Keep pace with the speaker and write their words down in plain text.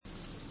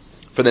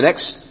For the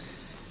next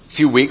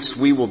few weeks,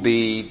 we will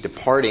be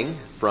departing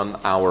from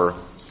our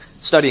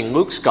studying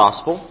Luke's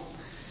Gospel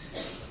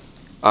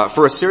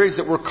for a series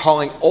that we're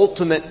calling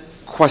Ultimate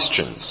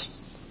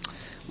Questions,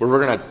 where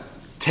we're going to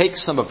take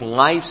some of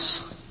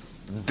life's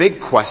big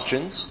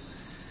questions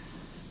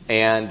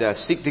and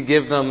seek to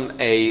give them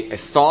a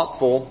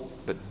thoughtful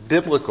but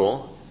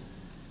biblical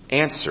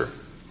answer.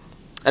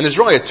 And there's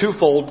really a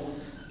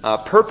twofold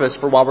purpose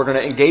for why we're going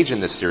to engage in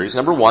this series.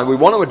 Number one, we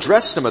want to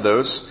address some of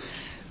those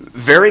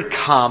very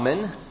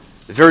common,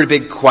 very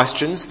big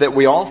questions that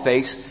we all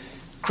face,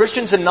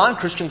 Christians and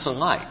non-Christians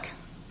alike.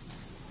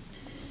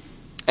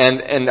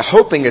 And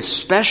hoping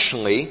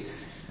especially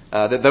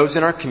that those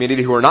in our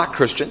community who are not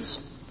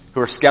Christians,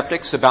 who are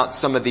skeptics about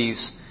some of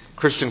these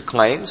Christian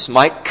claims,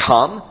 might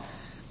come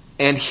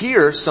and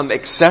hear some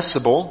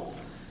accessible,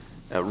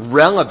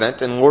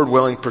 relevant, and Lord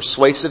willing,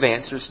 persuasive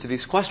answers to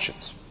these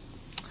questions.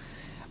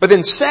 But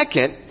then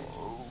second,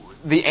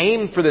 the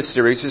aim for this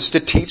series is to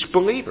teach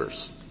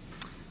believers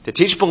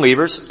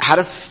how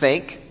to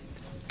think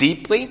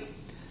deeply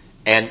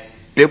and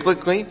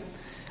biblically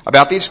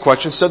about these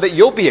questions so that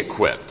you'll be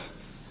equipped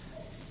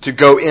to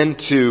go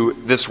into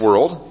this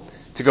world,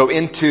 to go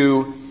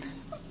into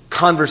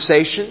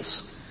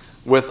conversations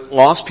with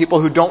lost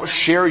people who don't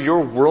share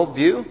your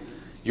worldview,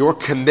 your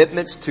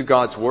commitments to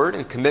God's Word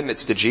and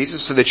commitments to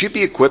Jesus, so that you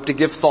be equipped to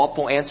give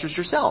thoughtful answers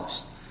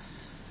yourselves.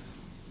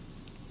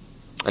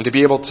 And to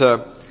be able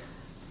to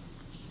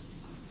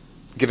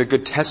give a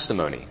good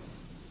testimony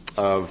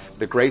of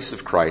the grace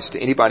of Christ to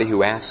anybody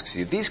who asks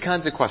you these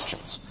kinds of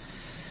questions.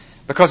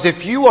 Because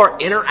if you are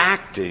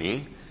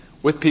interacting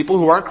with people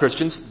who aren't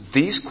Christians,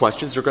 these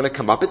questions are going to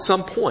come up at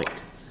some point.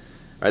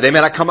 Right? They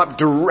may not come up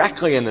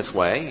directly in this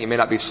way. You may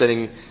not be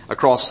sitting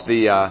across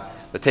the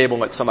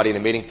table at somebody in a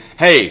meeting.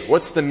 Hey,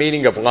 what's the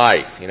meaning of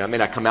life? It may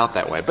not come out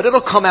that way, but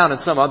it'll come out in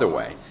some other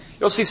way.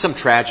 You'll see some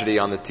tragedy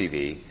on the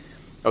TV,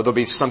 or there'll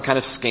be some kind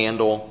of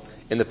scandal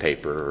in the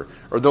paper,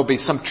 or there'll be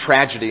some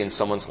tragedy in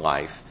someone's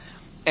life.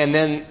 And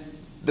then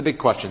the big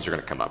questions are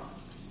going to come up.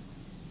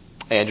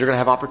 And you're going to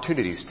have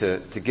opportunities to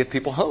give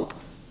people hope.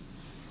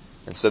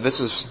 And so this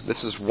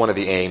is one of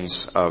the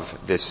aims of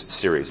this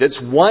series.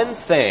 It's one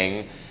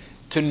thing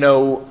to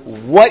know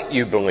what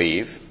you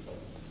believe.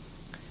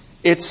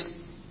 It's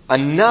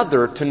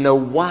another to know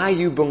why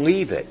you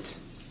believe it.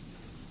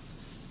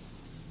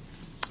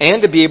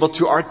 And to be able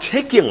to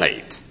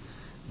articulate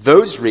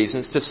those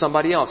reasons to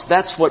somebody else.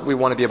 That's what we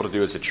want to be able to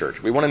do as a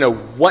church. We want to know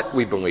what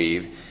we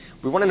believe.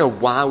 We want to know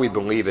why we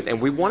believe it.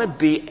 And we want to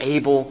be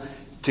able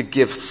to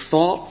give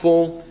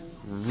thoughtful,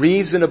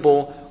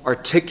 reasonable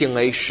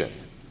articulation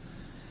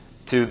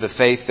to the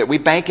faith that we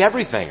bank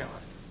everything on.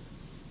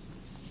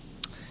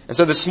 And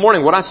so this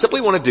morning, what I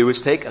simply want to do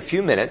is take a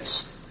few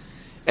minutes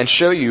and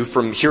show you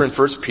from here in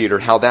 1 Peter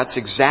how that's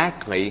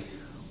exactly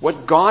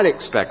what God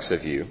expects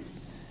of you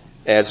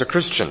as a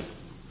Christian.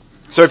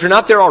 So if you're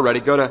not there already,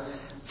 go to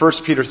 1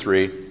 Peter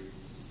 3.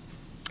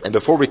 And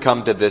before we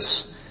come to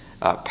this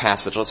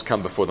passage, let's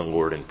come before the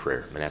Lord in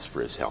prayer and ask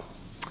for His help.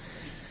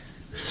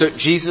 So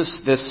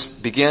Jesus, this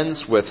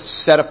begins with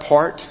set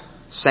apart,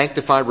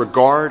 sanctified,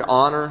 regard,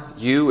 honor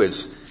you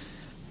as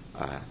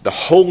the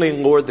holy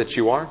Lord that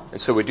you are.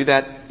 And so we do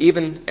that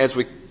even as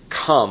we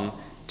come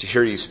to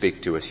hear you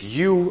speak to us.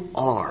 You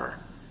are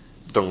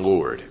the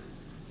Lord.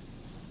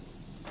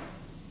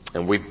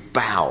 And we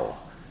bow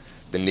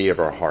the knee of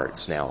our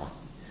hearts now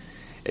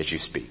as you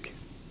speak.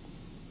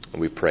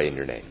 And we pray in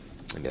your name.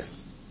 Amen.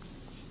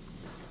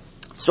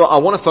 So I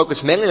want to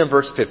focus mainly on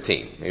verse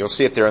 15. You'll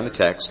see it there in the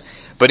text.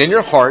 But in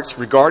your hearts,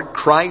 regard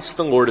Christ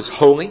the Lord as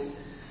holy.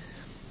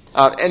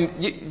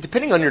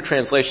 Depending on your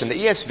translation, the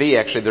ESV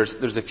actually,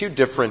 there's a few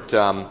different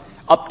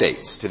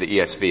updates to the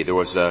ESV. There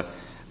was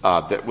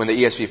when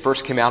the ESV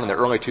first came out in the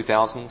early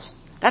 2000s.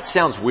 That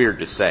sounds weird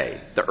to say,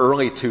 the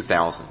early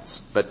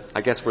 2000s, but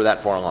I guess we're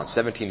that far along,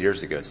 17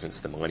 years ago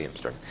since the millennium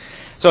started.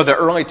 So the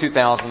early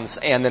 2000s,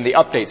 and then the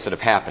updates that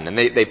have happened, and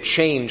they've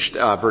changed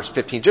verse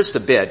 15 just a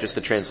bit, just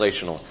a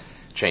translational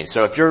change.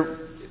 So if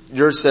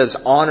yours says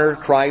honor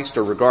Christ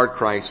or regard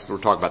Christ, we're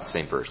talking about the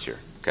same verse here.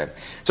 Okay.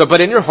 So,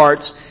 but in your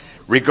hearts,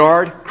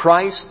 regard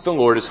Christ the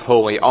Lord as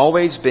holy,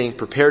 always being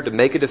prepared to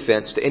make a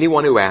defense to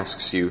anyone who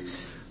asks you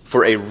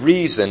for a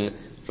reason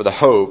for the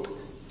hope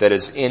that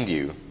is in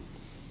you.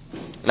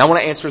 And I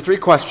want to answer three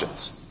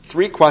questions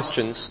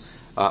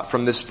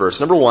from this verse.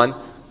 Number one,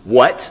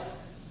 what?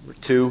 Number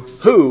two,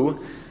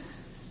 who?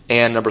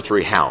 And number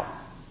three, how?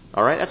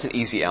 All right, that's an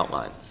easy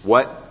outline.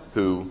 What,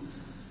 who,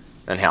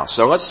 and how.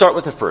 So let's start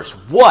with the first.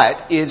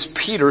 What is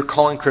Peter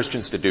calling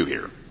Christians to do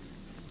here?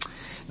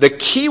 The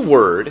key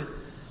word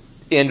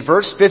in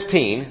verse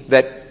 15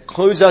 that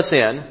clues us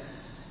in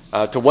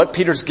to what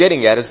Peter's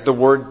getting at is the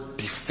word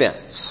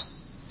defense.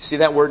 See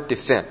that word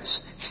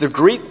defense? It's the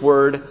Greek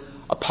word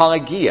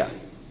apologia,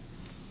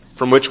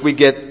 from which we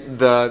get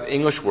the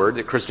English word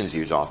that Christians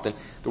use often,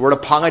 the word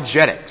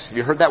apologetics. Have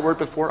you heard that word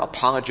before?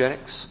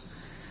 Apologetics.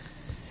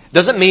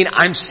 Doesn't mean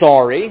I'm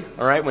sorry,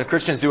 alright? When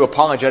Christians do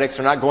apologetics,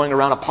 they're not going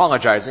around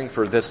apologizing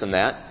for this and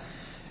that.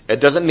 It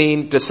doesn't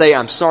mean to say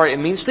I'm sorry. It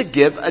means to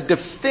give a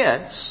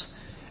defense,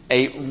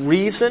 a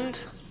reasoned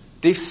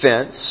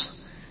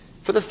defense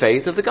for the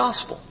faith of the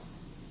gospel.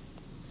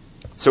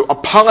 So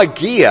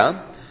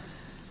apologia,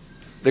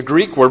 the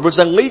Greek word, was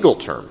a legal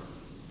term.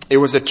 It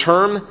was a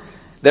term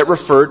that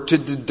referred to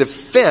the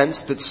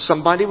defense that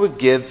somebody would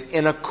give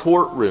in a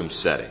courtroom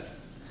setting.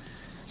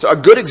 So a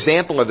good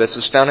example of this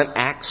is found in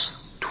Acts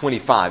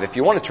 25. If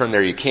you want to turn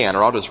there, you can,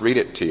 or I'll just read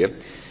it to you.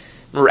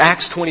 Remember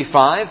Acts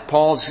 25,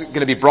 Paul's going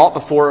to be brought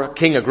before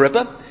King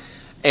Agrippa,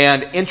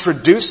 and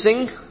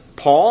introducing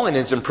Paul and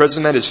his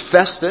imprisonment is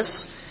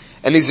Festus,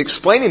 and he's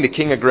explaining to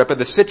King Agrippa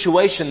the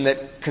situation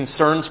that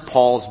concerns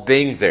Paul's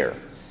being there.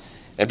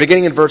 And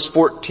beginning in verse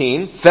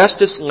 14,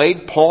 Festus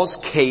laid Paul's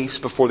case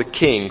before the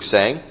king,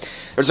 saying,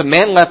 "There's a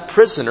man left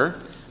prisoner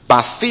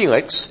by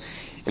Felix,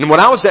 and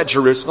when I was at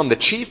Jerusalem, the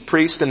chief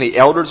priests and the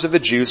elders of the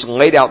Jews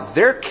laid out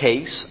their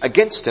case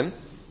against him,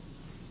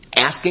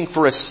 asking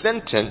for a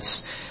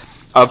sentence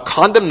of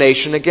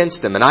condemnation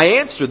against him. And I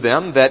answered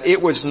them that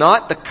it was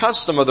not the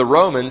custom of the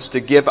Romans to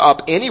give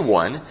up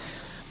anyone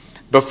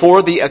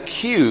before the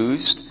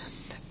accused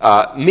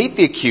meet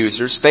the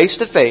accusers face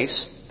to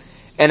face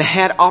and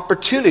had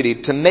opportunity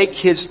to make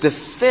his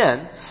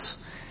defense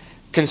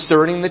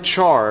concerning the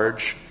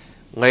charge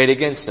laid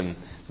against him."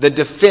 The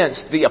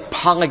defense, the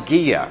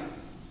apologia.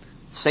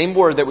 Same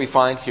word that we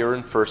find here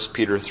in 1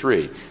 Peter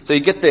 3. So you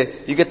get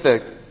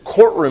the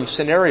courtroom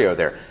scenario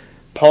there.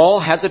 Paul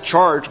has a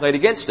charge laid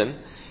against him,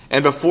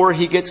 and before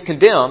he gets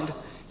condemned,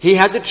 he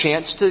has a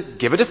chance to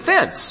give a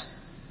defense,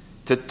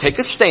 to take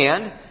a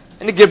stand,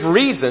 and to give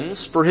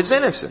reasons for his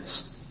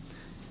innocence.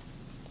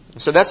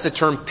 So that's the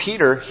term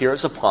Peter here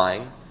is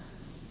applying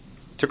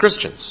to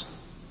Christians.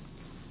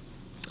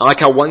 I like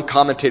how one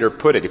commentator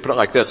put it. He put it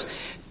like this: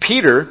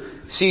 Peter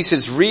sees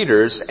his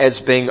readers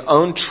as being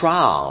on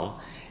trial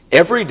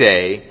every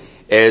day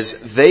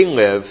as they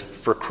live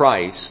for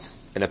Christ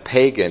in a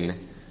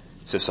pagan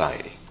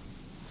society.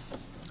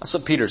 That's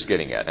what Peter's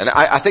getting at. And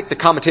I think the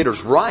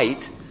commentator's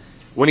right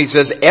when he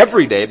says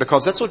every day,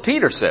 because that's what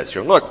Peter says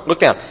here. Look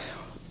down.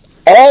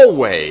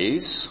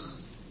 Always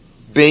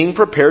being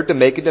prepared to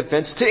make a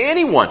defense to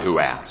anyone who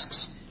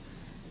asks.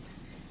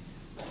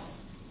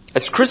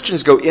 As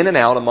Christians go in and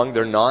out among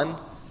their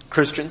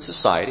non-Christian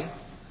society,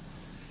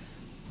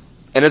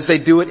 and as they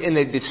do it in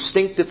a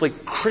distinctively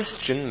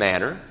Christian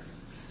manner,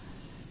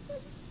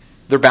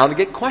 they're bound to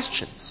get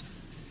questions.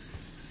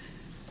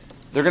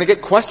 They're going to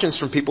get questions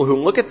from people who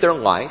look at their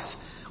life,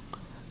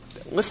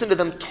 listen to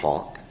them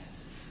talk,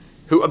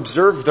 who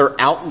observe their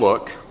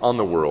outlook on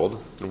the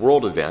world and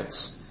world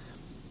events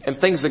and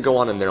things that go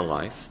on in their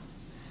life.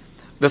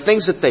 The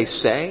things that they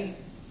say,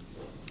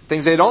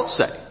 things they don't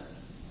say,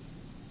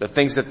 the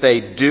things that they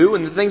do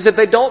and the things that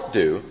they don't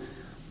do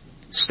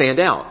stand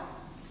out.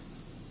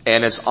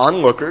 And as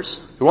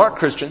onlookers who aren't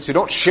Christians, who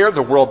don't share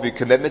the worldview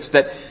commitments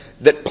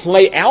that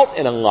play out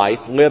in a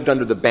life lived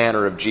under the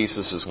banner of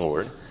Jesus as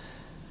Lord,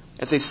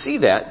 as they see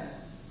that,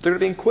 they're going to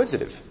be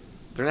inquisitive.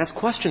 They're going to ask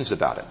questions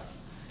about it.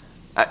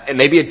 It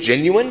may be a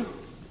genuine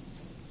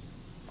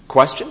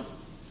question.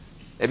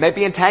 It may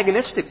be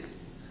antagonistic.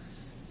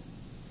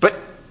 But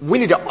we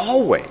need to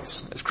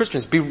always, as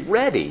Christians, be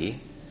ready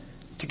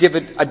to give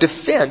a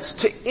defense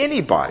to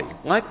anybody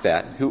like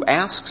that who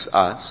asks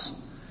us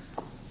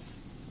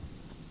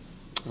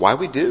why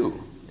we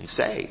do and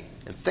say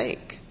and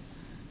think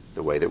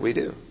the way that we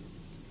do.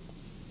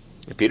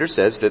 And Peter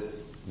says that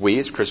we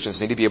as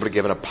Christians need to be able to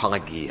give an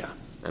apologia,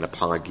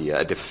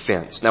 a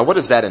defense. Now what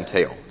does that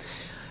entail?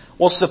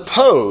 Well,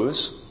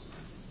 suppose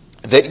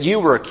that you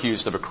were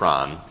accused of a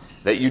crime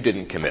that you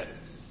didn't commit.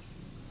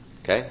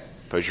 Okay?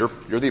 Suppose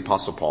you're the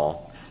Apostle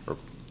Paul, or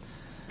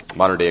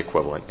modern day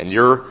equivalent, and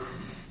you're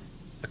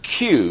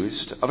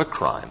accused of a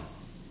crime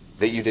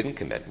that you didn't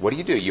commit. What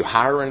do? You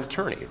hire an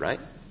attorney, right?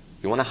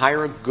 You want to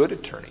hire a good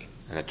attorney,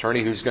 an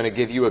attorney who's going to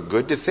give you a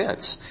good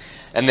defense.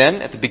 And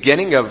then at the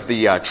beginning of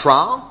the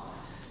trial,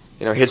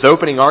 his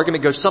opening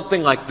argument goes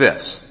something like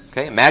this.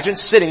 Okay? Imagine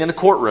sitting in the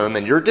courtroom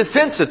and your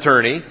defense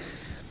attorney,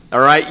 all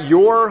right,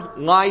 your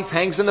life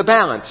hangs in the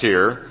balance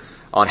here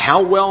on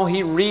how well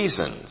he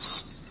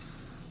reasons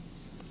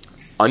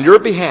on your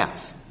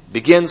behalf.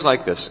 Begins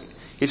like this.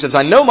 He says,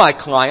 "I know my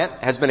client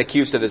has been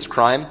accused of this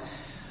crime,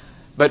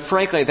 but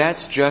frankly,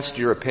 that's just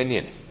your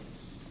opinion.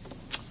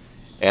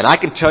 And I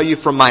can tell you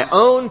from my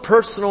own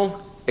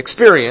personal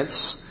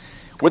experience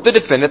with the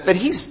defendant that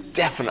he's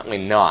definitely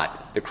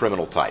not the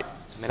criminal type.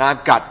 I mean,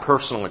 I've got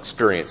personal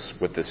experience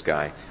with this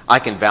guy. I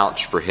can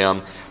vouch for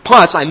him.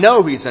 Plus, I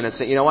know he's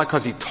innocent. You know why?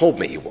 Because he told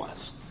me he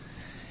was."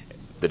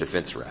 The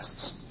defense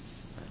rests.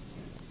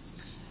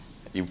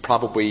 You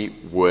probably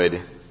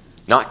would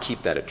not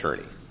keep that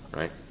attorney,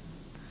 right?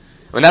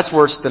 I mean, that's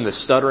worse than the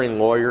stuttering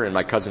lawyer in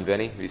My Cousin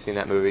Vinny. Have you seen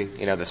that movie?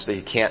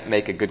 He can't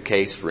make a good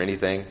case for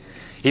anything.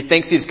 He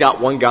thinks he's got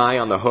one guy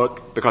on the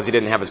hook because he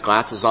didn't have his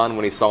glasses on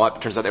when he saw it.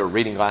 It turns out they were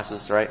reading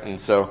glasses, right? And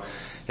so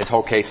his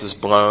whole case is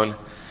blown.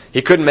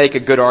 He couldn't make a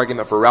good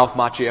argument for Ralph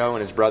Macchio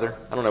and his brother.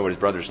 I don't know what his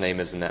brother's name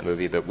is in that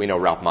movie, but we know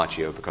Ralph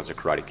Macchio because of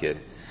Karate Kid.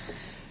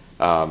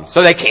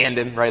 So they canned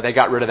him, right? They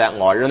got rid of that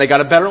lawyer, and they got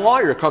a better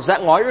lawyer because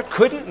that lawyer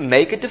couldn't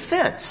make a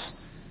defense.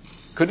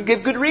 Couldn't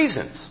give good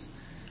reasons,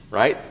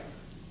 right?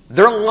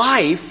 Their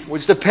life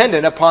was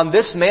dependent upon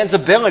this man's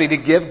ability to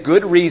give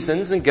good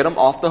reasons and get them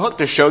off the hook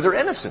to show their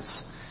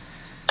innocence.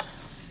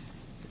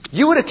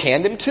 You would have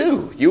canned him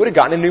too. You would have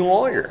gotten a new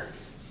lawyer.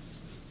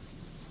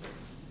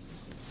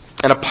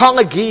 An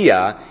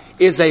apologia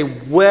is a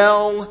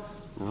well-reasoned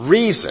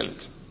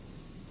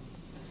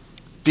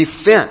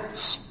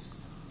defense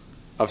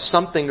of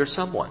something or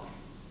someone.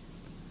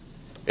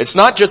 It's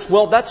not just,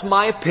 well, that's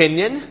my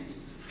opinion.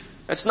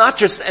 It's not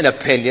just an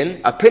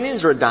opinion.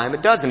 Opinions are a dime a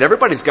dozen.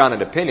 Everybody's got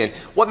an opinion.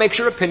 What makes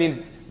your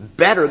opinion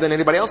better than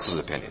anybody else's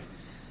opinion?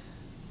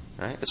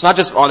 Right? It's not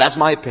just, oh, that's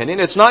my opinion.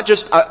 It's not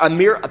just a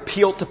mere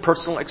appeal to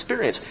personal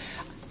experience.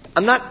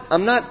 I'm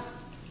not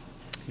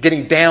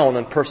getting down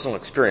on personal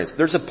experience.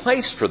 There's a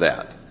place for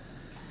that.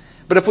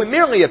 But if we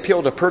merely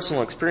appeal to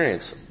personal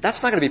experience,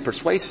 that's not going to be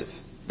persuasive.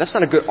 That's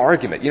not a good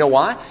argument. You know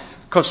why?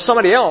 Because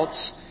somebody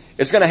else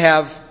is going to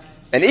have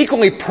an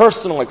equally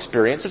personal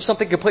experience of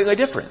something completely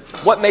different.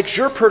 What makes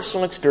your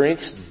personal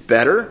experience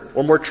better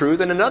or more true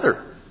than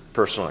another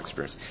personal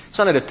experience? It's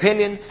not an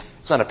opinion.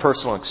 It's not a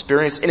personal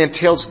experience. It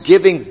entails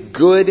giving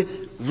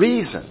good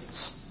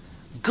reasons.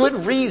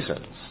 Good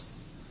reasons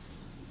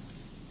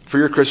for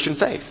your Christian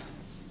faith.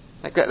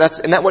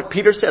 Isn't that what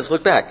Peter says?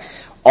 Look back.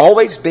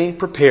 Always being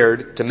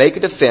prepared to make a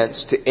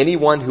defense to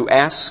anyone who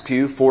asks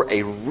you for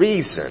a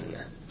reason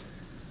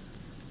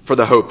for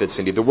the hope that's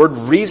in you. The word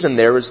reason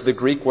there is the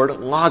Greek word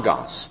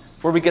logos,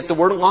 where we get the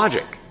word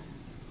logic.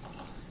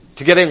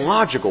 To get a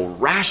logical,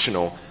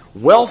 rational,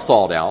 well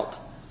thought out,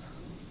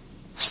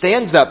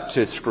 stands up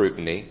to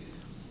scrutiny,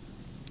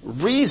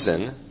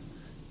 reason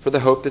for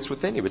the hope that's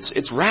within you.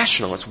 It's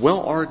rational, it's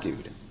well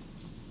argued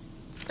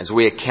as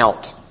we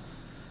account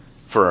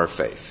for our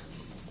faith.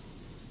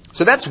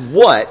 So that's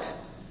what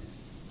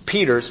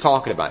Peter's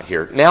talking about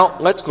here. Now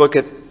let's look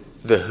at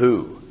the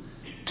who.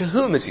 To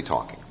whom is he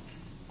talking?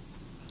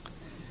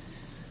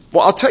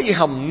 Well, I'll tell you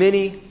how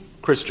many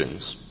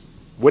Christians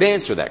would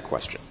answer that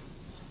question.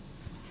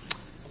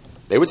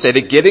 They would say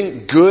that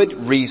giving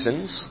good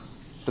reasons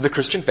for the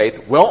Christian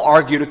faith,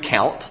 well-argued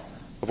account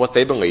of what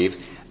they believe,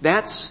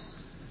 that's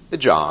the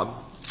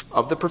job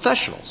of the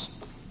professionals.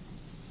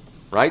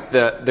 Right?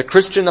 The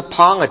Christian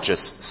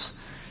apologists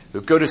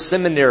who go to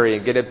seminary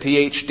and get a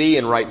PhD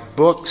and write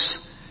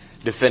books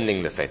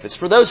defending the faith. It's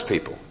for those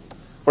people.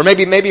 Or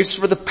maybe it's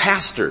for the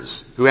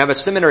pastors who have a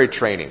seminary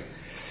training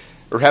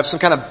or have some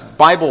kind of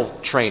Bible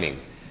training.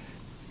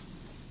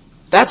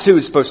 That's who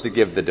is supposed to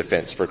give the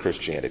defense for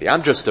Christianity.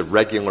 I'm just a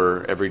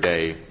regular,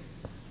 everyday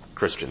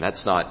Christian.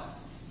 That's not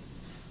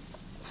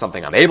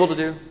something I'm able to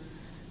do.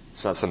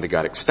 It's not something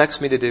God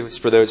expects me to do. It's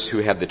for those who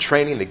have the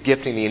training, the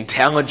gifting, the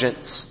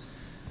intelligence,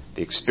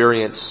 the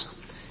experience.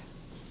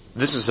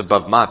 This is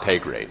above my pay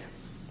grade.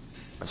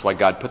 That's why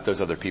God put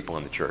those other people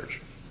in the church.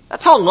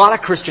 That's how a lot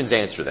of Christians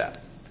answer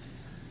that.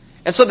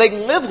 And so they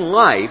live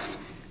life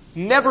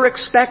never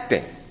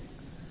expecting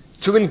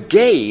to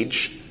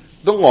engage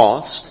the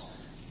lost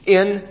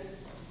in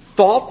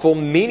thoughtful,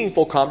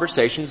 meaningful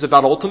conversations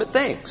about ultimate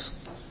things.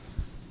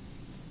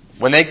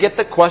 When they get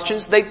the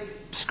questions, they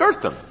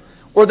skirt them.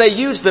 Or they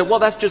use the, well,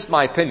 that's just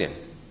my opinion.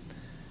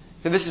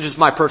 So this is just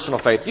my personal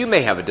faith. You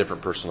may have a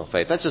different personal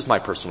faith. That's just my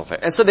personal faith.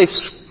 And so they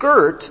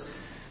skirt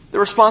the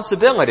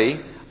responsibility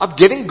of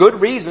giving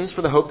good reasons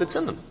for the hope that's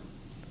in them.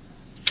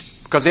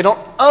 Because they don't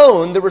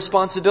own the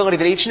responsibility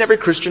that each and every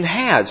Christian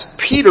has.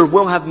 Peter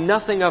will have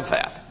nothing of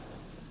that.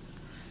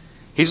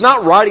 He's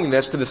not writing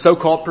this to the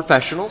so-called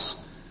professionals,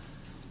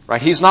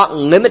 right? He's not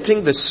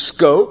limiting the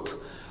scope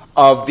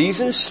of these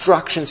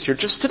instructions here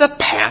just to the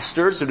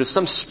pastors or to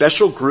some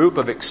special group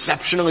of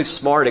exceptionally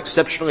smart,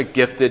 exceptionally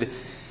gifted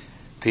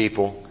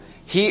people.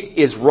 He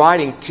is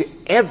writing to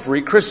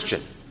every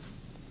Christian.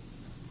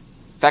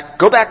 In fact,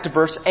 go back to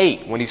verse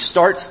 8 when he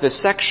starts this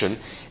section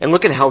and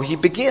look at how he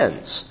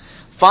begins.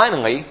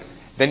 Finally,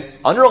 then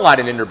underline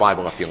it in your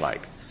Bible if you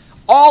like.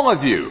 All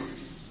of you.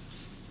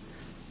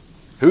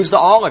 Who's the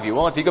all of you?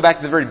 Well, if you go back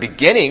to the very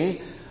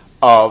beginning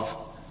of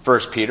 1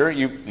 Peter,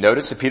 you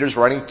notice that Peter's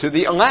writing to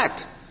the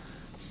elect.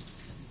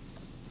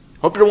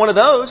 Hope you're one of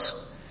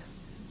those,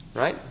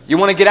 right? You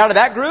want to get out of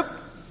that group?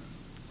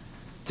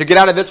 To get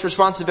out of this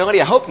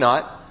responsibility? I hope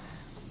not.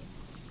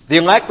 The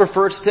elect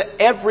refers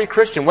to every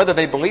Christian, whether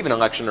they believe in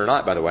election or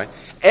not, by the way.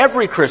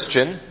 Every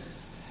Christian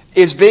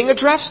is being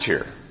addressed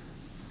here.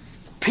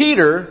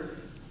 Peter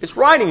is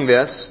writing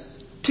this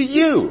to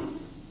you.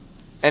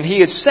 And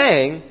he is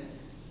saying,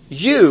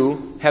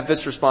 you have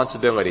this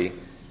responsibility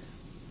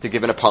to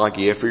give an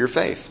apologia for your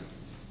faith.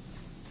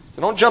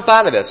 So don't jump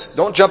out of this.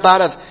 Don't jump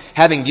out of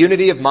having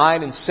unity of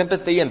mind and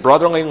sympathy and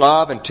brotherly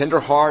love and tender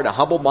heart, a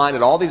humble mind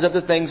and all these other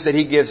things that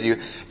he gives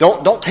you.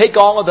 Don't take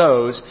all of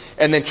those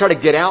and then try to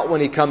get out when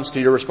he comes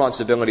to your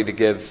responsibility to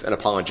give an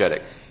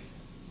apologetic.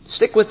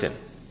 Stick with him.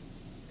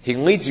 He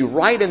leads you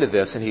right into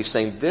this and he's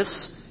saying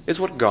this is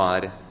what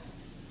God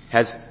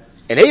has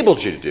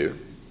enabled you to do,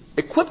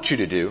 equipped you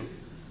to do,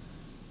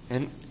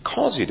 and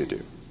calls you to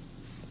do.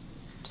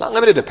 not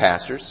limited to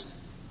pastors.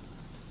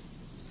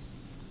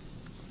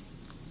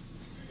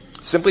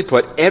 Simply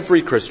put,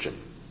 every Christian,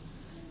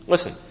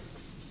 listen,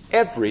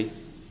 every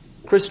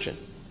Christian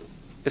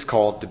is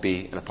called to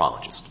be an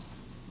apologist.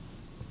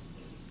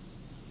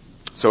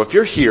 So if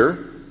you're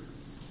here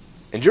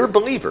and you're a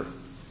believer,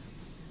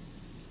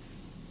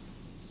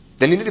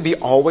 then you need to be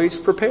always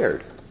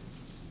prepared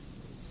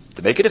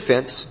to make a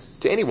defense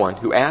to anyone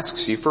who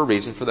asks you for a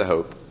reason for the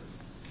hope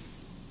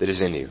that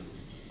is in you.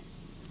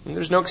 And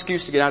there's no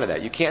excuse to get out of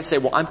that. You can't say,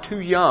 well, I'm too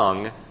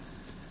young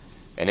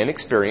and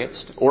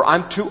inexperienced, or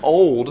I'm too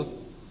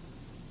old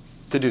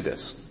to do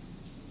this.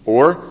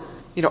 Or,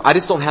 I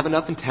just don't have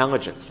enough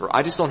intelligence, or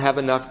I just don't have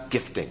enough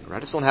gifting, or I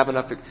just don't have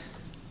enough.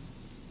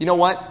 You know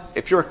what?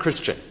 If you're a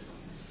Christian,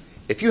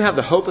 if you have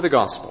the hope of the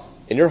gospel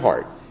in your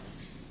heart,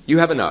 you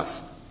have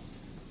enough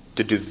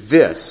to do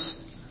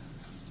this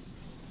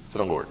for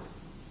the Lord.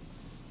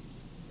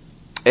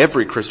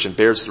 Every Christian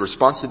bears the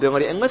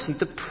responsibility, and listen,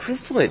 the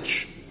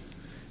privilege.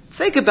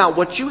 Think about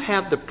what you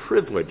have the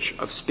privilege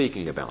of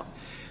speaking about.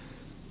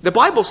 The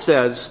Bible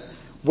says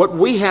what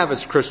we have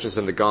as Christians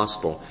in the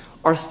gospel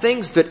are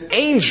things that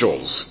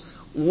angels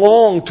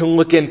long to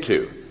look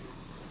into.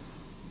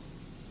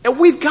 And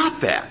we've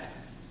got that.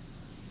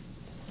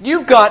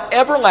 You've got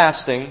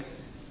everlasting,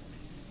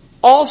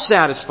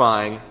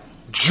 all-satisfying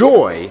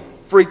joy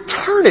for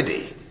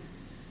eternity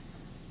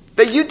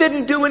that you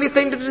didn't do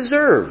anything to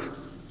deserve,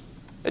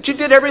 that you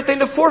did everything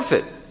to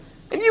forfeit.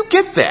 And you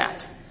get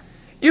that.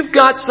 You've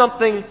got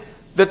something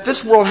that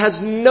this world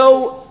has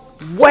no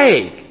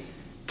way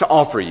to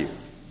offer you.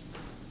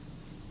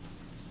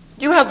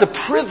 You have the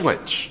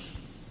privilege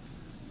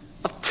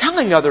of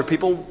telling other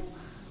people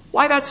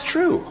why that's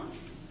true,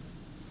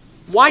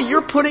 why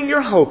you're putting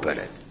your hope in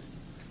it.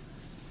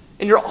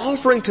 And you're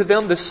offering to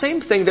them the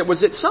same thing that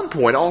was at some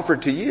point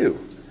offered to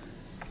you.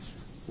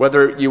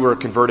 Whether you were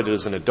converted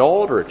as an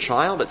adult or a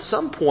child, at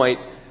some point,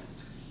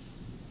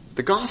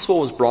 the gospel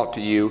was brought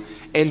to you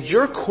and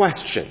your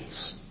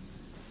questions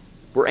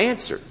were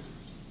answered.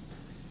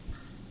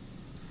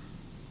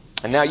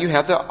 And now you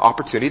have the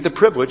opportunity, the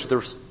privilege,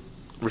 the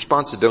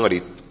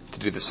responsibility to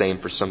do the same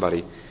for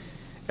somebody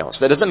else.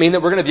 That doesn't mean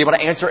that we're going to be able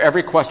to answer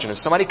every question. If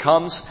somebody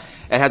comes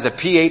and has a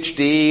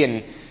PhD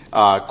in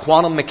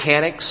quantum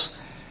mechanics,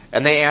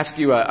 and they ask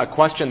you a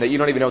question that you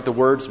don't even know what the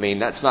words mean,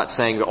 that's not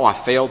saying, I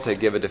failed to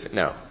give a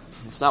no.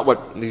 It's not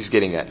what he's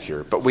getting at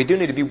here. But we do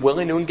need to be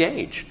willing to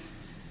engage.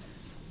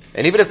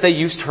 And even if they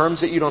use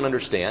terms that you don't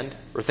understand,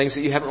 or things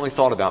that you haven't really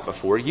thought about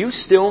before, you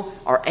still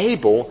are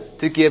able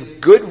to give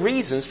good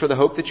reasons for the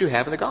hope that you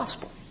have in the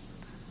gospel.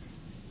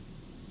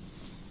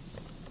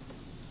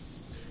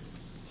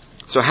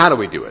 So how do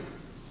we do it?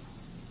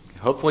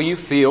 Hopefully you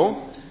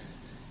feel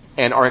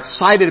and are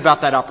excited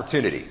about that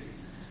opportunity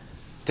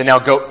to now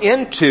go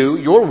into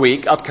your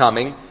week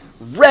upcoming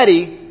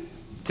ready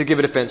to give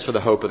a defense for the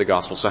hope of the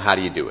gospel. So how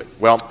do you do it?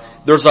 Well,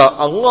 there's a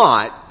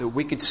lot that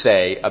we could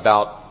say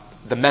about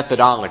the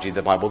methodology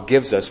the Bible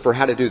gives us for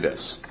how to do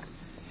this.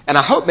 And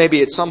I hope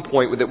maybe at some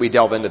point that we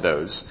delve into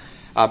those.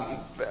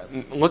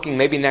 Looking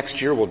maybe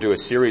next year we'll do a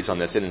series on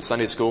this in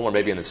Sunday school or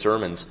maybe in the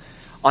sermons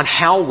on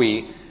how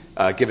we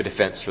give a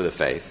defense for the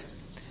faith.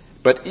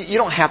 But you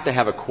don't have to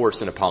have a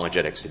course in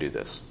apologetics to do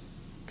this.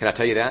 Can I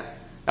tell you that?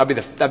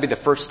 That'd be the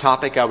first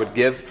topic I would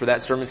give for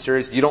that sermon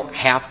series. You don't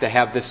have to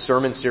have this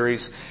sermon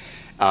series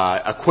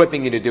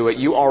equipping you to do it.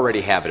 You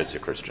already have it as a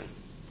Christian.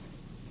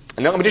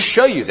 And now let me just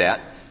show you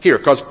that here,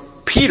 because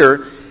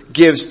Peter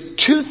gives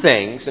two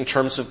things in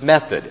terms of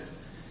method.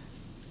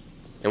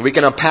 And we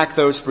can unpack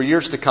those for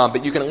years to come,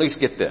 but you can at least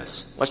get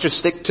this. Let's just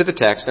stick to the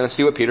text and let's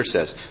see what Peter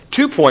says.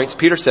 2 points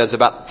Peter says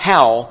about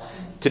how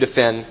to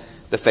defend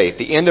the faith.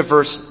 The end of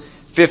verse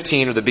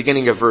 15 or the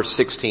beginning of verse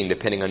 16,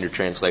 depending on your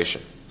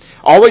translation.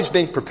 Always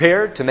being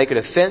prepared to make a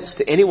defense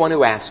to anyone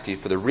who asks you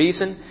for the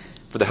reason,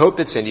 for the hope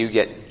that's in you,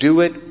 yet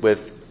do it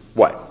with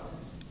what?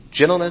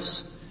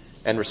 Gentleness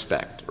and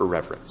respect or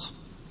reverence.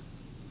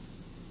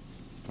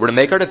 We're to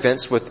make our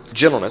defense with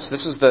gentleness.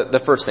 This is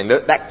the first thing.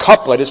 That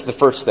couplet is the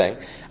first thing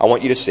I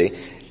want you to see.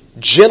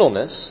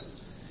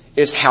 Gentleness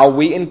is how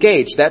we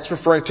engage. That's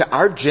referring to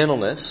our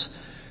gentleness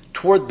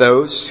toward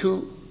those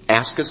who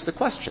ask us the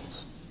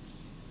questions.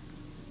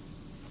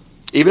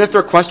 Even if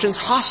they're questions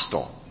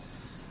hostile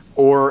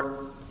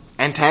or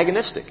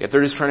antagonistic, if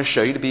they're just trying to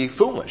show you to be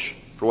foolish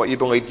for what you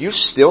believe, you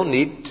still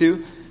need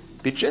to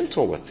be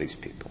gentle with these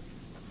people.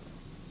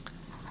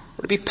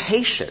 Or to be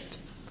patient.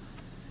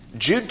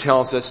 Jude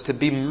tells us to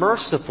be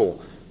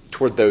merciful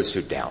toward those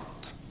who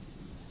doubt.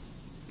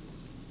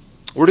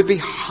 We're to be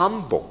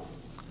humble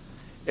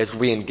as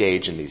we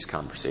engage in these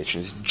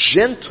conversations.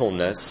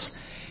 Gentleness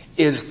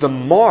is the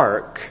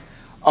mark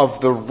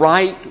of the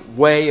right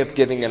way of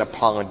giving an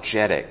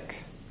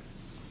apologetic.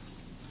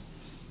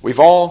 We've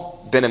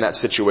all been in that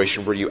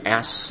situation where you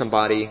ask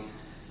somebody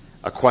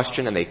a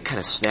question and they kind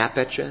of snap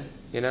at you,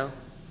 you know?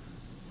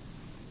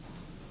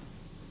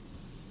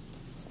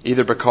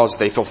 Either because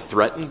they feel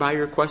threatened by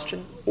your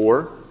question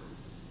or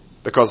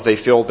because they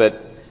feel that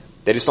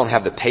they just don't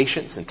have the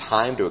patience and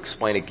time to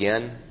explain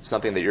again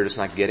something that you're just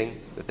not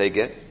getting, that they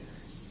get.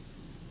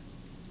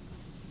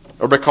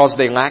 Or because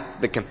they lack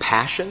the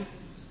compassion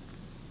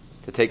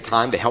to take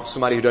time to help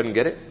somebody who doesn't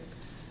get it?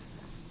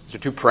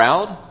 They're too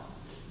proud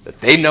that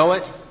they know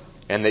it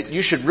and that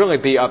you should really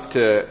be up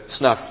to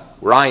snuff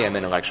where I am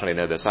intellectually to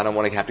know this. I don't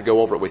want to have to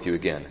go over it with you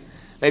again.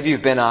 Maybe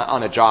you've been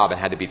on a job and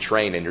had to be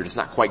trained and you're just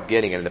not quite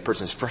getting it and the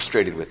person's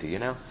frustrated with you, you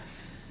know?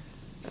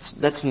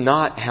 That's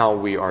not how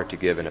we are to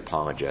give an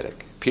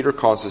apologetic. Peter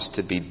calls us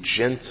to be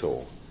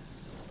gentle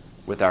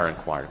with our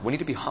inquiry. We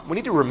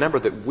need to remember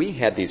that we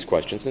had these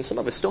questions and some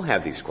of us still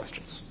have these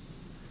questions.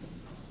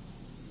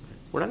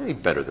 We're not any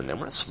better than them.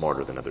 We're not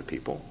smarter than other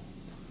people.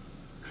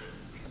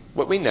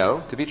 What we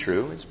know to be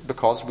true is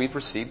because we've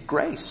received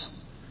grace.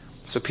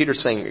 So Peter's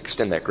saying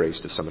extend that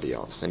grace to somebody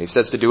else. And he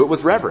says to do it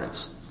with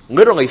reverence.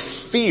 Literally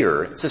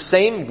fear. It's the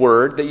same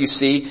word that you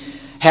see,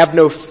 have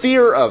no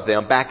fear of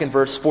them, back in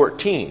verse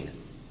 14.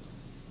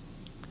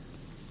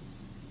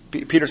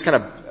 Peter's kind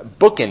of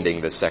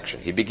bookending this section.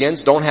 He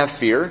begins, don't have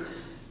fear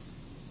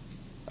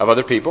of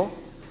other people.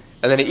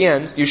 And then he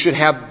ends, you should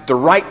have the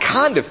right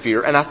kind of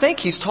fear. And I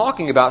think he's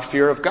talking about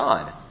fear of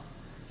God.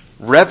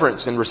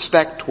 Reverence and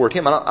respect toward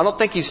Him. I don't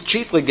think he's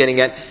chiefly getting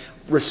at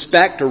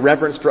respect or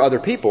reverence for other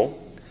people.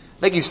 I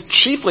think he's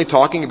chiefly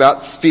talking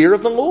about fear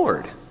of the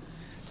Lord.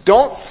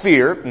 Don't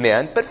fear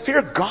men, but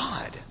fear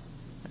God.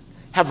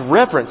 Have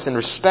reverence and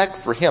respect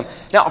for Him.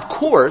 Now, of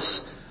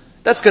course,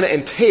 that's going to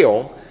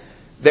entail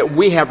that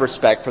we have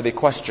respect for the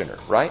questioner,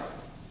 right?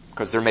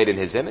 Because they're made in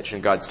His image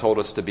and God's told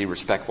us to be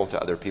respectful to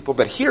other people.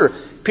 But here,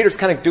 Peter's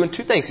kind of doing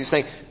two things. He's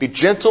saying, be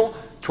gentle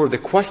toward the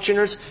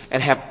questioners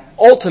and have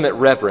ultimate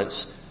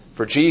reverence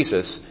for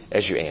Jesus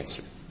as you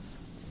answer.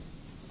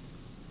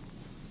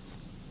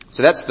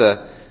 So that's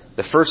the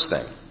first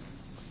thing.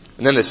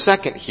 And then the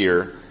second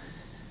here,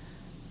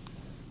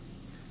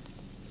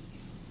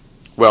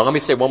 well, let me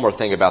say one more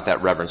thing about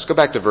that reverence. Go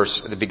back to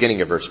the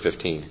beginning of verse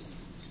 15.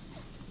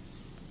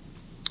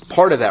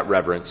 Part of that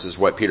reverence is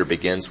what Peter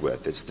begins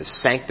with. It's the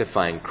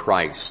sanctifying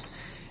Christ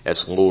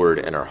as Lord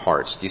in our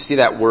hearts. Do you see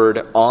that word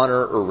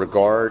honor or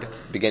regard,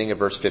 beginning of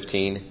verse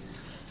 15?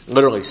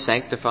 Literally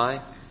sanctify.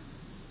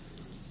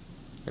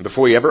 And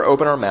before we ever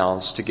open our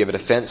mouths to give a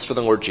defense for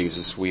the Lord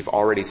Jesus, we've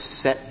already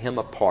set Him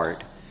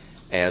apart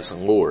as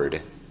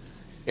Lord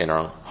in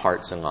our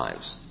hearts and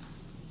lives.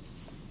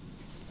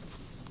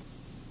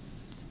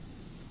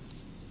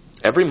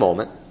 Every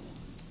moment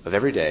of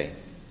every day,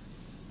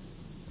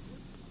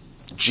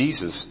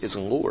 Jesus is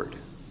Lord.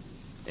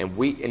 And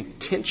we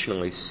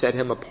intentionally set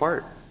Him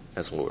apart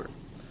as Lord.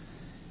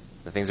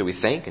 The things that we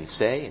think and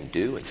say and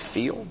do and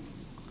feel,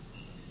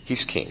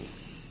 He's King.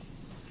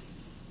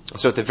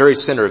 So at the very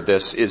center of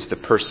this is the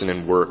person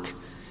and work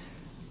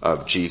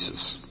of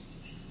Jesus.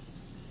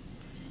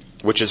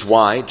 Which is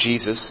why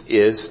Jesus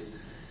is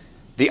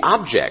the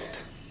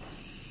object.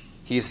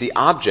 He is the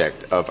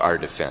object of our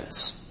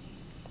defense.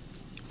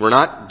 We're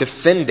not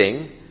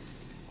defending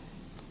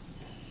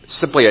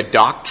simply a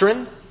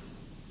doctrine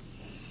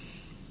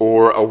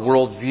or a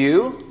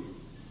worldview,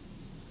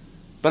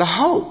 but a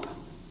hope.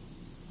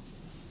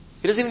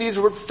 He doesn't even use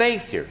the word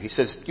faith here. He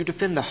says, you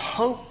defend the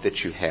hope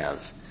that you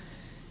have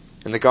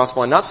in the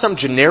gospel, and not some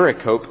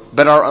generic hope,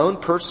 but our own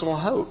personal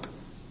hope.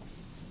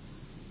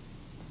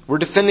 We're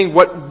defending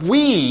what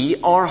we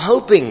are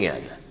hoping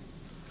in.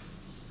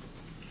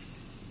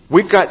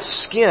 We've got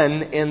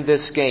skin in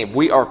this game.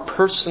 We are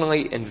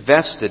personally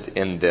invested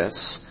in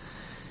this.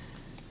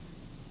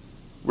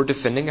 We're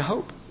defending a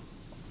hope.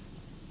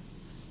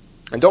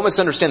 And don't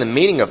misunderstand the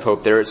meaning of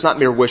hope there. It's not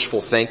mere wishful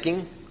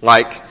thinking,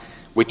 like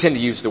we tend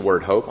to use the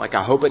word hope. Like,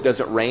 I hope it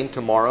doesn't rain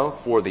tomorrow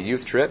for the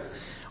youth trip.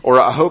 Or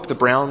I hope the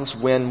Browns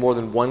win more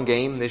than one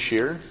game this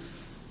year.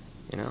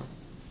 You know,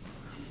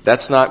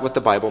 that's not what the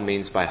Bible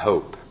means by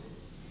hope.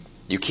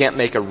 You can't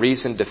make a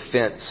reasoned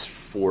defense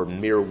for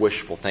mere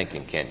wishful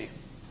thinking, can you?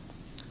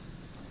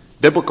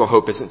 Biblical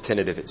hope isn't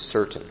tentative, it's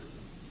certain.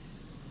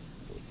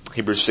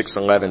 Hebrews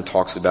 6:11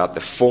 talks about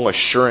the full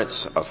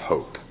assurance of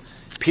hope.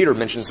 Peter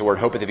mentions the word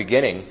hope at the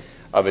beginning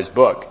of his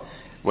book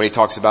when he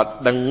talks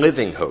about the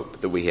living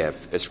hope that we have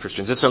as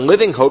Christians. It's a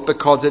living hope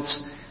because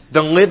it's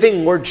the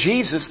living Lord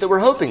Jesus that we're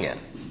hoping in.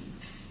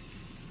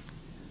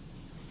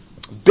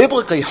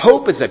 Biblically,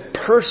 hope is a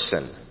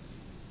person.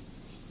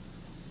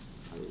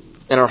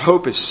 And our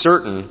hope is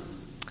certain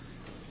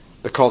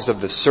because of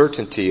the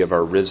certainty of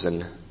our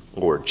risen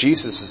Lord.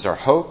 Jesus is our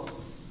hope.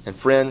 And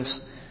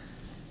friends,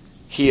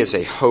 He is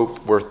a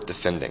hope worth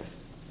defending.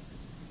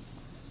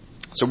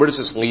 So where does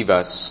this leave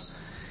us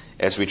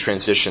as we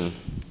transition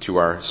to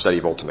our study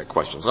of ultimate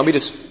questions? Let me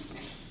just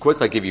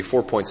quickly give you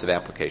 4 points of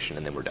application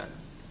and then we're done.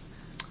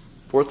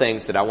 4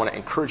 things that I want to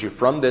encourage you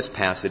from this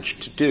passage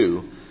to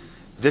do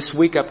this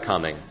week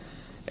upcoming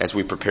as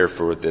we prepare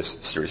for this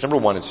series. Number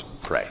 1 is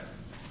pray.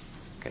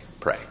 Okay,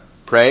 pray.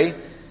 Pray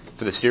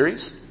for the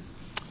series.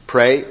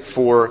 Pray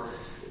for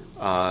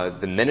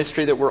the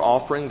ministry that we're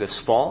offering this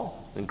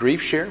fall in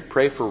Grief Share.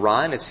 Pray for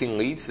Ryan as he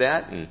leads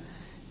that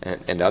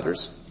and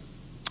others.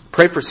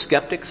 Pray for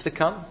skeptics to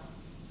come.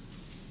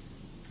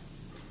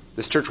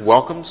 This church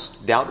welcomes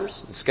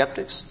doubters and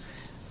skeptics.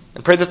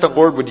 And pray that the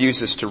Lord would use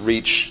this to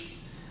reach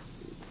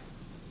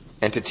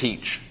and to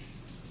teach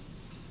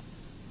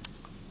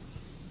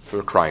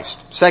for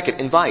Christ. Second,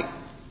 invite.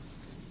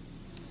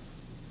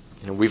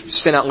 We've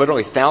sent out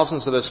literally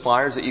thousands of those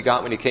flyers that you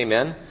got when you came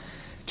in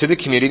to the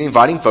community,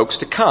 inviting folks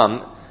to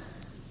come.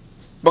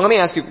 But let me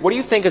ask you, what do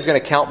you think is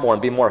going to count more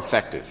and be more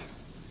effective?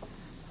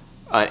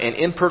 An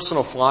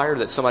impersonal flyer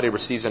that somebody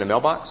receives in a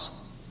mailbox,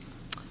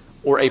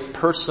 or a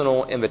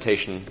personal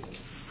invitation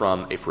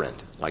from a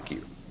friend like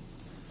you?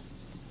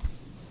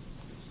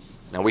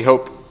 Now we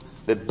hope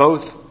that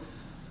both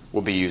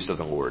will be used of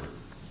the Lord.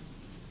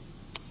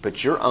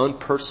 But your own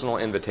personal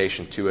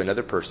invitation to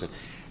another person,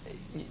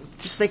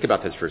 just think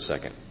about this for a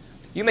second.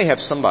 You may have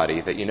somebody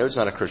that you know is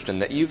not a Christian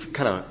that you've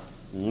kind of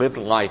lived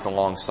life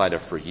alongside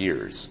of for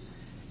years,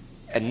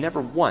 and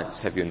never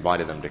once have you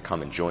invited them to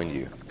come and join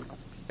you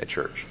at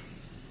church.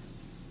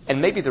 And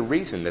maybe the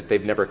reason that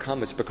they've never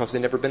come is because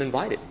they've never been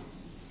invited.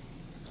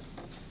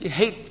 You'd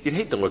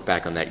hate to look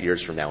back on that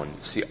years from now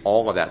and see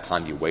all of that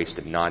time you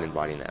wasted not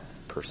inviting that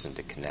person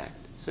to connect.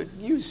 So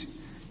use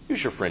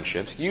your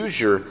friendships, use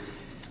your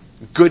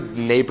good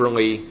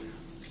neighborly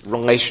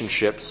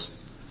relationships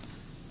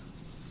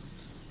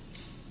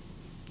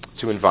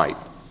to invite.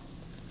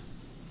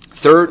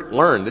 Third,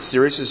 learn. This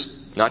series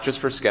is not just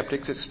for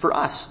skeptics, it's for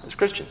us as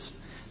Christians.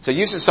 So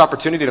use this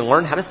opportunity to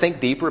learn how to think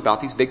deeper about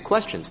these big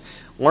questions.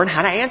 Learn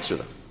how to answer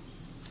them.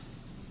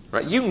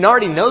 Right? You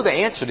already know the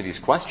answer to these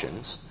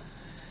questions.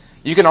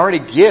 You can already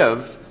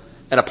give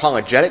an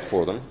apologetic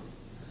for them,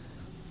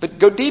 but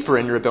go deeper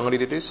in your ability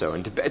to do so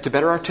and to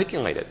better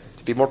articulate it,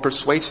 to be more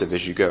persuasive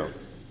as you go.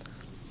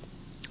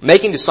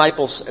 Making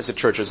disciples as a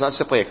church is not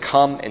simply a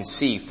come and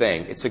see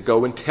thing. It's a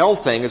go and tell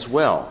thing as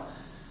well.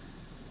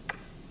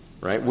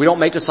 Right? We don't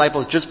make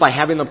disciples just by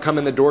having them come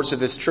in the doors of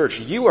this church.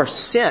 You are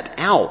sent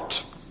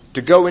out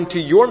to go into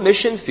your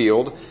mission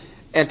field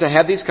and to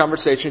have these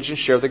conversations and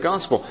share the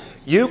gospel.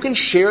 You can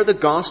share the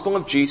gospel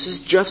of Jesus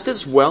just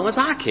as well as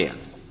I can.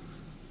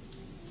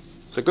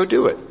 So go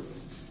do it.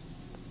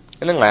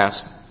 And then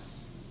last,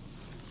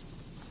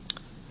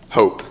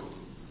 hope.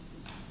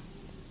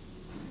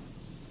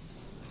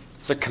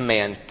 It's a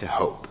command to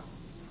hope.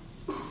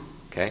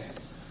 Okay?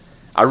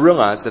 I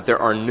realize that there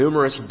are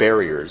numerous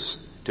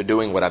barriers to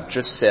doing what I've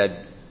just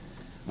said,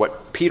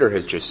 what Peter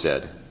has just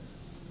said,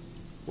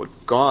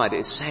 what God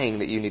is saying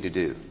that you need to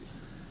do.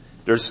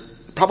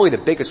 There's probably the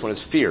biggest one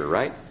is fear,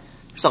 right?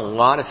 There's a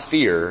lot of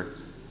fear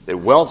that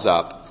wells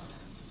up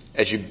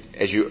as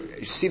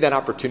you see that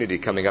opportunity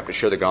coming up to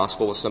share the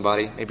gospel with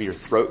somebody. Maybe your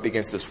throat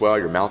begins to swell,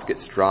 your mouth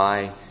gets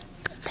dry,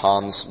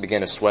 palms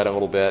begin to sweat a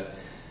little bit.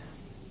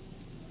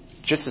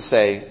 Just to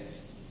say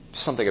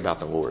something about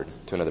the Lord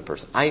to another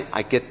person.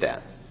 I get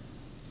that.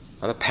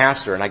 I'm a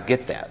pastor and I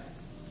get that.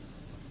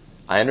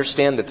 I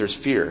understand that there's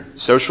fear.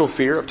 Social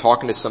fear of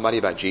talking to somebody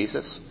about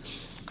Jesus.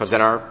 Because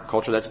in our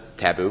culture that's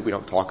taboo. We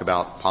don't talk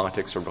about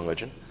politics or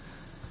religion.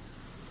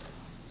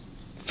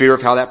 Fear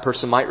of how that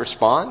person might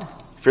respond.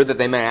 Fear that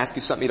they may ask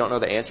you something you don't know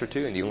the answer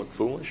to and you look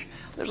foolish.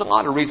 There's a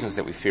lot of reasons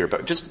that we fear.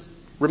 But just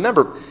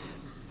remember,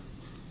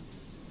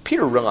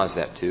 Peter realized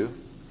that too.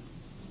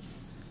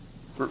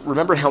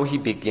 Remember how he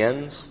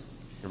begins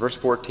in verse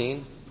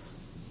 14?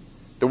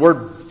 The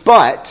word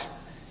but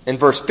in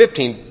verse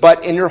 15,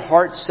 but in your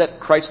heart set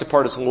Christ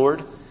apart as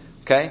Lord.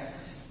 Okay?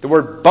 The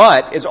word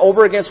but is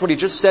over against what he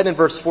just said in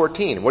verse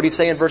 14. What did he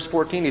say in verse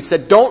 14? He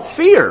said, don't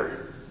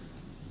fear.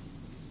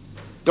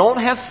 Don't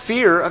have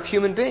fear of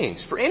human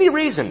beings for any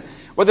reason.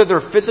 Whether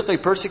they're physically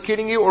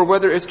persecuting you or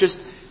whether it's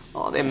just,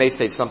 they may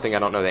say something I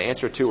don't know the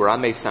answer to, or I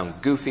may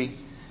sound goofy,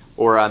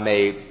 or I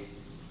may,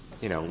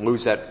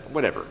 lose that,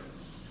 whatever.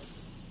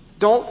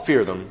 Don't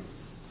fear them,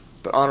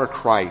 but honor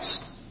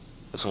Christ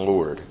as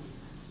Lord.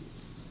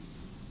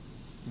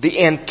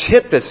 The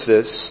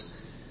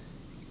antithesis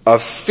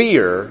of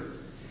fear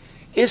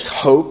is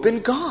hope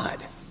in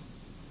God.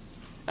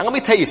 Now let me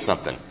tell you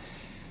something.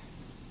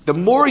 The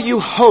more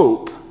you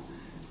hope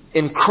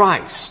in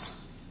Christ,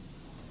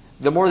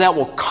 the more that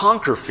will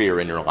conquer fear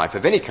in your life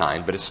of any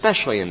kind, but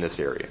especially in this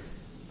area.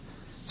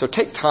 So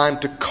take time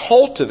to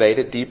cultivate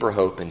a deeper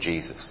hope in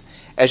Jesus.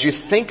 As you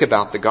think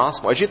about the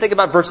gospel, as you think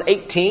about verse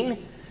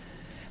 18,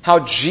 how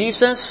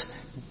Jesus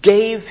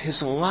gave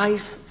his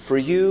life for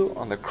you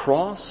on the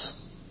cross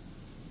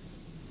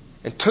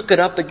and took it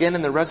up again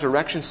in the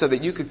resurrection so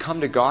that you could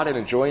come to God and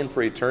enjoy him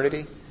for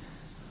eternity.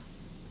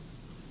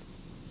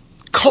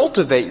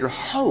 Cultivate your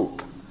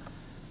hope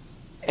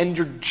and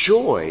your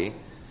joy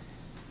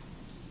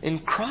in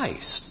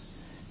Christ.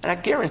 And I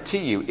guarantee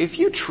you, if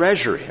you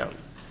treasure him,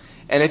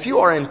 and if you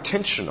are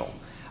intentional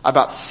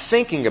about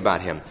thinking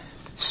about him,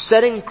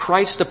 setting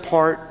Christ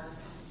apart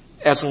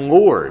as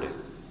Lord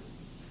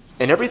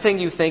in everything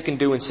you think and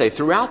do and say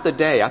throughout the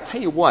day, I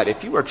tell you what,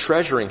 if you are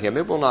treasuring him,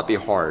 it will not be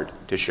hard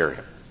to share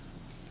him.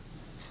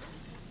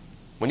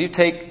 When you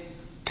take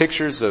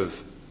pictures of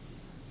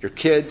your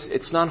kids,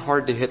 it's not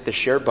hard to hit the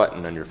share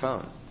button on your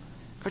phone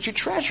because you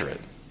treasure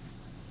it.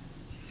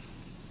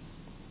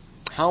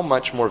 How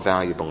much more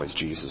valuable is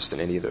Jesus than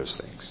any of those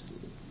things?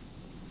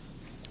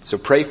 So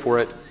pray for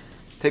it.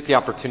 Take the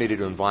opportunity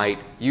to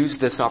invite. Use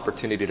this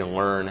opportunity to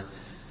learn.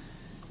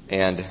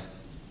 And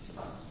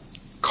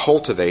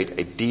cultivate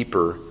a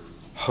deeper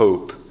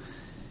hope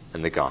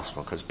in the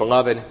gospel. Because,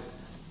 beloved,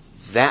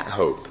 that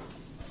hope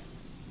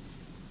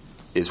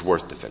is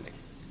worth defending.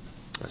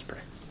 Let's pray.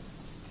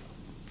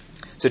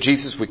 So,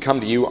 Jesus, we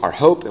come to you, our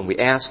hope, and we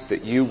ask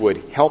that you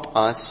would help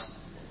us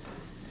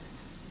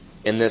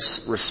in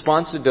this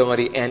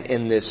responsibility and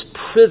in this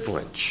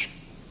privilege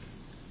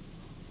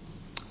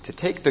to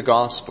take the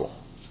gospel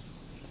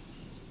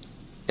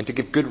and to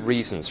give good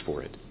reasons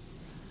for it,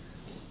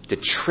 to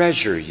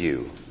treasure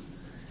you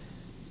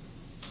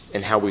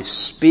in how we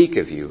speak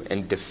of you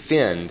and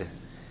defend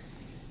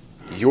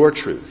your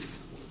truth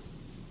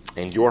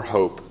and your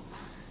hope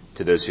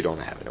to those who don't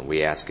have it. And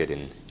we ask it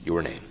in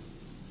your name.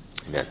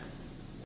 Amen.